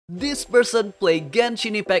This person Play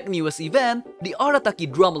Genshin Impact newest event, the Arataki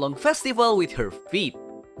drumalong festival with her feet.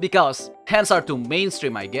 Because hands are too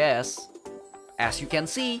mainstream, I guess. As you can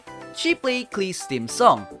see, she played Klee's theme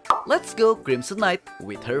song, Let's Go Crimson Knight,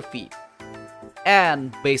 with her feet.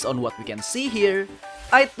 And based on what we can see here,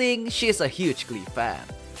 I think she's a huge Klee fan.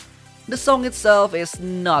 The song itself is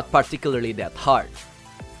not particularly that hard.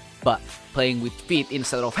 But playing with feet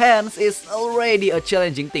instead of hands is already a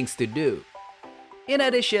challenging thing to do. In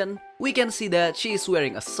addition, we can see that she is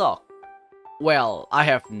wearing a sock. Well, I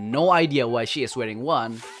have no idea why she is wearing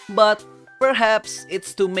one, but perhaps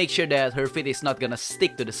it's to make sure that her feet is not gonna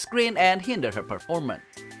stick to the screen and hinder her performance.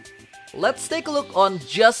 Let's take a look on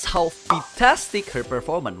just how fantastic her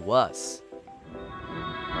performance was.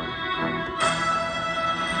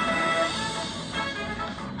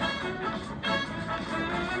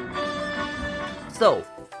 So,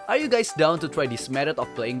 are you guys down to try this method of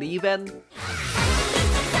playing the event?